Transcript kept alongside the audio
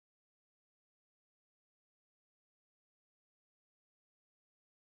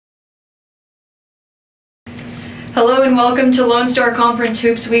Hello and welcome to Lone Star Conference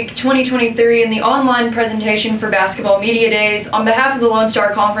Hoops Week 2023 and the online presentation for Basketball Media Days. On behalf of the Lone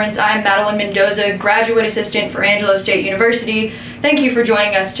Star Conference, I am Madeline Mendoza, Graduate Assistant for Angelo State University. Thank you for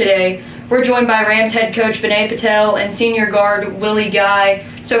joining us today. We're joined by Rams head coach Vinay Patel and senior guard Willie Guy.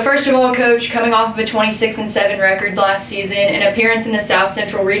 So first of all, Coach, coming off of a 26-7 record last season, an appearance in the South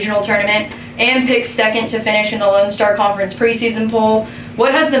Central Regional Tournament, and picked second to finish in the Lone Star Conference preseason poll,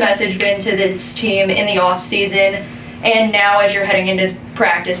 what has the message been to this team in the off-season and now as you're heading into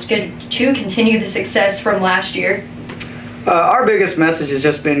practice to continue the success from last year? Our biggest message has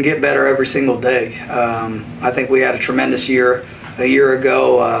just been get better every single day. I think we had a tremendous year a year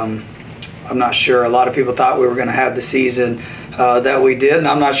ago. I'm not sure. A lot of people thought we were going to have the season that we did, and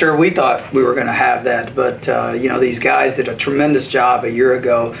I'm not sure we thought we were going to have that. But, you know, these guys did a tremendous job a year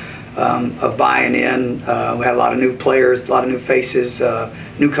ago of buying in. We had a lot of new players, a lot of new faces,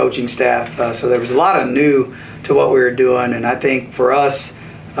 new coaching staff. So there was a lot of new to what we were doing. And I think for us,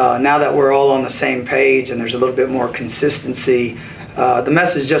 now that we're all on the same page and there's a little bit more consistency, the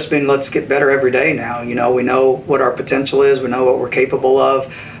message has just been let's get better every day now. You know, we know what our potential is. We know what we're capable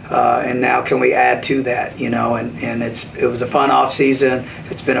of. And now can we add to that, you know, and it was a fun off season.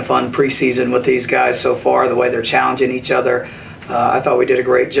 It's been a fun preseason with these guys so far, the way they're challenging each other. I thought we did a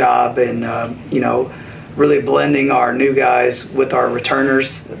great job in, you know, really blending our new guys with our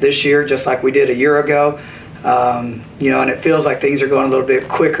returners this year, just like we did a year ago. You know, and it feels like things are going a little bit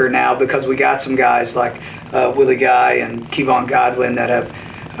quicker now because we got some guys like Willie Guy and Kevon Godwin that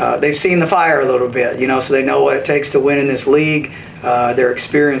have, they've seen the fire a little bit, you know, so they know what it takes to win in this league. They're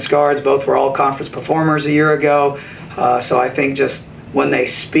experienced guards. Both were all-conference performers a year ago. So I think just when they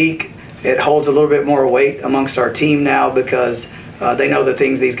speak, it holds a little bit more weight amongst our team now because they know the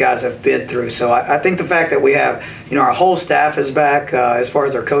things these guys have been through. So I think the fact that we have, you know, our whole staff is back as far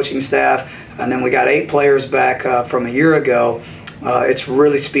as our coaching staff, and then we got 8 players back from a year ago, it's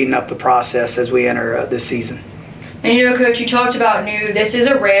really speeding up the process as we enter this season. And you know, Coach, you talked about new. This is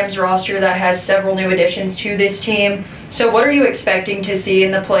a Rams roster that has several new additions to this team. So what are you expecting to see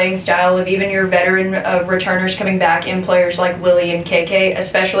in the playing style of even your veteran returners coming back in players like Willie and KK,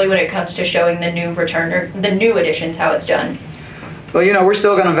 especially when it comes to showing the new additions, how it's done? Well, you know, we're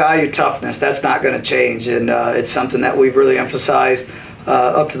still going to value toughness. That's not going to change, and it's something that we've really emphasized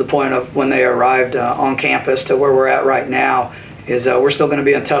up to the point of when they arrived on campus to where we're at right now. Is we're still going to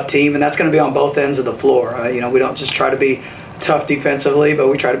be a tough team, and that's going to be on both ends of the floor. You know, we don't just try to be tough defensively, but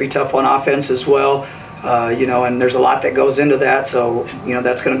we try to be tough on offense as well. You know, and there's a lot that goes into that. So, you know,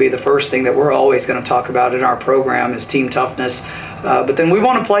 that's going to be the first thing that we're always going to talk about in our program is team toughness. But then we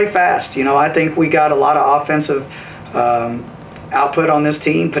want to play fast. You know, I think we got a lot of offensive output on this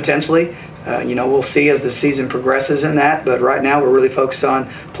team potentially. You know, we'll see as the season progresses in that. But right now we're really focused on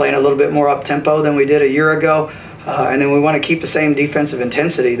playing a little bit more up-tempo than we did a year ago. And then we want to keep the same defensive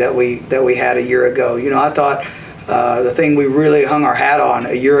intensity that we had a year ago. You know, I thought the thing we really hung our hat on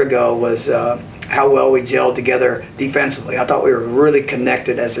a year ago was how well we gelled together defensively. I thought we were really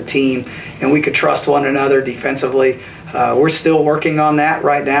connected as a team, and we could trust one another defensively. We're still working on that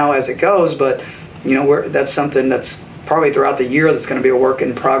right now as it goes, but you know, that's something that's probably throughout the year that's going to be a work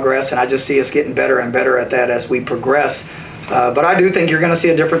in progress, and I just see us getting better and better at that as we progress. But I do think you're going to see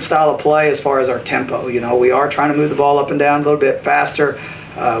a different style of play as far as our tempo. You know, we are trying to move the ball up and down a little bit faster.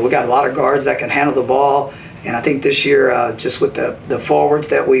 We got a lot of guards that can handle the ball, and I think this year, just with the forwards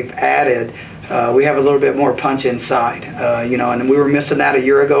that we've added, we have a little bit more punch inside. You know, and we were missing that a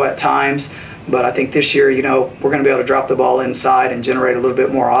year ago at times. But I think this year, you know, we're going to be able to drop the ball inside and generate a little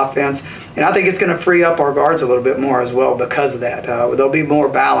bit more offense. And I think it's going to free up our guards a little bit more as well because of that. There'll be more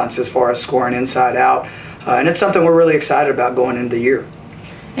balance as far as scoring inside out. And it's something we're really excited about going into the year.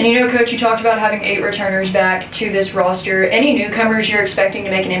 And you know, Coach, you talked about having 8 returners back to this roster. Any newcomers you're expecting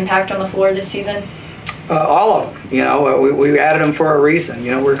to make an impact on the floor this season? All of them. You know, we added them for a reason.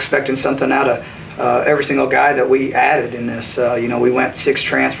 You know, we're expecting something out of every single guy that we added in this. You know, we went 6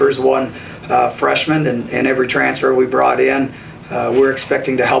 transfers, 1 freshman, and every transfer we brought in, we're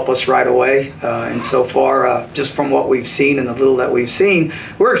expecting to help us right away. And so far, just from what we've seen and the little that we've seen,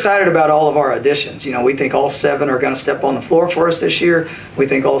 we're excited about all of our additions. You know, we think all 7 are going to step on the floor for us this year. We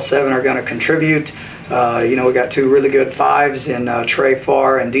think all 7 are going to contribute. You know, we got 2 really good 5s in Trey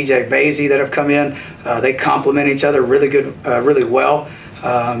Farr and DJ Basie that have come in. They complement each other really well.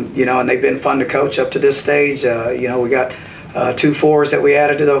 You know, and they've been fun to coach up to this stage. You know, we got 2 4s that we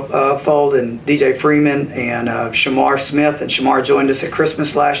added to the fold, and DJ Freeman and Shamar Smith. And Shamar joined us at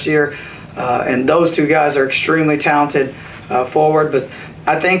Christmas last year. And those 2 guys are extremely talented forward. But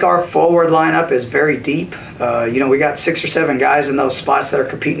I think our forward lineup is very deep. We got 6 or 7 guys in those spots that are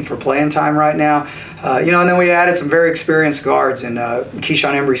competing for playing time right now. And then we added some very experienced guards in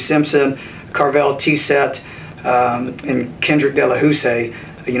Keyshawn Embry-Simpson, Carvel Tisset, and Kendrick Delahousse.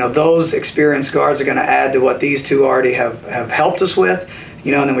 Those experienced guards are going to add to what these two already have helped us with.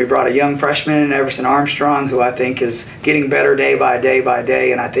 And then we brought a young freshman in, Everson Armstrong, who I think is getting better day by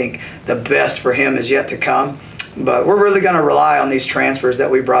day, and I think the best for him is yet to come. But we're really going to rely on these transfers that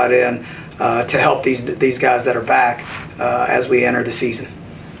we brought in to help these guys that are back as we enter the season.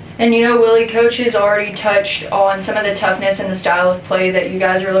 And Willie, Coach has already touched on some of the toughness and the style of play that you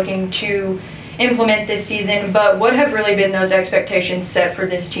guys are looking to implement this season, but what have really been those expectations set for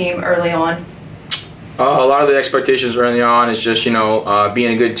this team early on? A lot of the expectations early on is just, being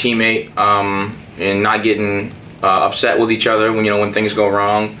a good teammate and not getting upset with each other when things go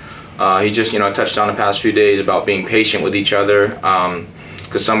wrong. He just, touched on the past few days about being patient with each other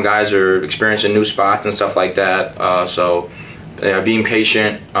because some guys are experiencing new spots and stuff like that. So being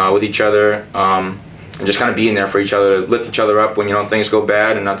patient with each other and just kind of being there for each other to lift each other up when, things go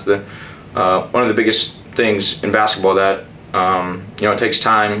bad. And that's one of the biggest things in basketball that, it takes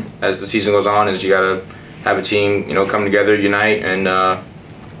time as the season goes on is you got to have a team, come together, unite,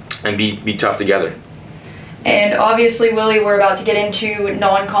 and be tough together. And obviously, Willie, we're about to get into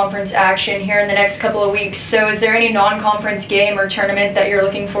non-conference action here in the next couple of weeks. So is there any non-conference game or tournament that you're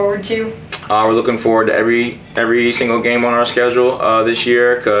looking forward to? We're looking forward to every single game on our schedule this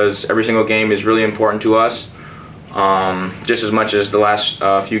year because every single game is really important to us, just as much as the last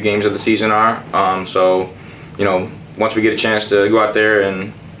few games of the season are. Once we get a chance to go out there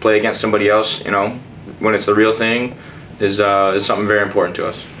and play against somebody else, when it's the real thing, is something very important to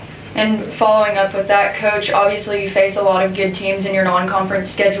us. And following up with that, Coach, obviously you face a lot of good teams in your non-conference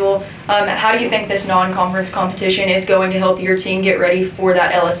schedule. How do you think this non-conference competition is going to help your team get ready for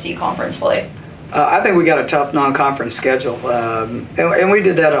that LSC conference play? I think we got a tough non-conference schedule, and we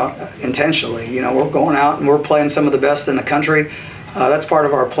did that intentionally. We're going out and we're playing some of the best in the country. That's part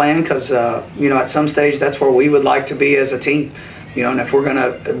of our plan because, at some stage that's where we would like to be as a team. And if we're going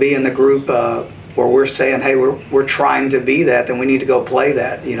to be in the group where we're saying, hey, we're trying to be that, then we need to go play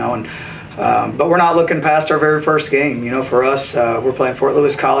that, but we're not looking past our very first game. For us, we're playing Fort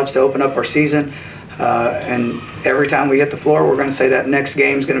Lewis College to open up our season, and every time we hit the floor, we're going to say that next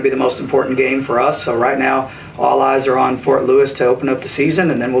game is going to be the most important game for us. So right now, all eyes are on Fort Lewis to open up the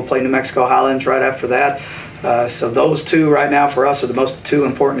season, and then we'll play New Mexico Highlands right after that. So those two right now for us are the two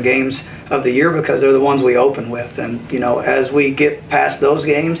important games of the year because they're the ones we open with. And, as we get past those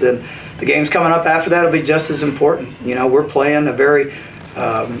games, then the games coming up after that will be just as important. We're playing a very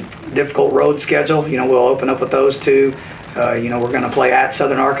difficult road schedule. We'll open up with those two. We're going to play at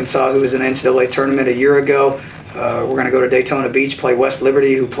Southern Arkansas, who was in the NCAA tournament a year ago. We're going to go to Daytona Beach, play West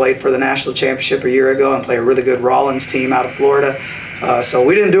Liberty, who played for the national championship a year ago, and play a really good Rollins team out of Florida. So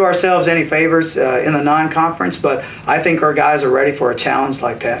we didn't do ourselves any favors in the non-conference, but I think our guys are ready for a challenge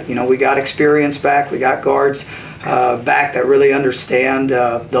like that. We got experience back, we got guards back that really understand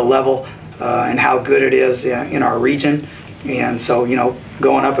the level and how good it is in our region. And so,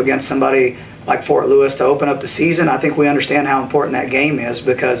 going up against somebody like Fort Lewis to open up the season, I think we understand how important that game is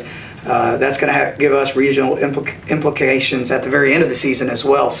because that's going to give us regional implications at the very end of the season as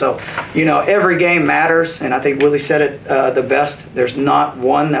well. So, every game matters, and I think Willie said it the best. There's not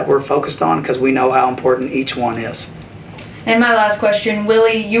one that we're focused on because we know how important each one is. And my last question,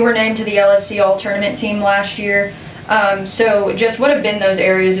 Willie, you were named to the LSC All-Tournament team last year. So just what have been those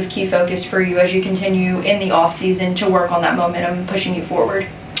areas of key focus for you as you continue in the off-season to work on that momentum pushing you forward?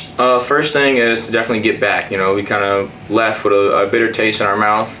 First thing is to definitely get back. We kind of left with a bitter taste in our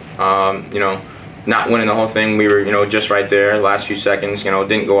mouth. Not winning the whole thing. We were, just right there. Last few seconds,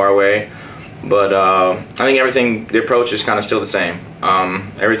 didn't go our way. But I think the approach is kind of still the same.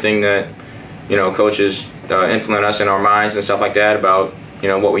 Everything that, coaches implement us in our minds and stuff like that about,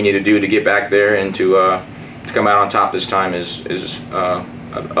 what we need to do to get back there and to come out on top this time is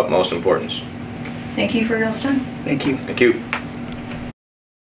of utmost importance. Thank you for your time. Thank you. Thank you.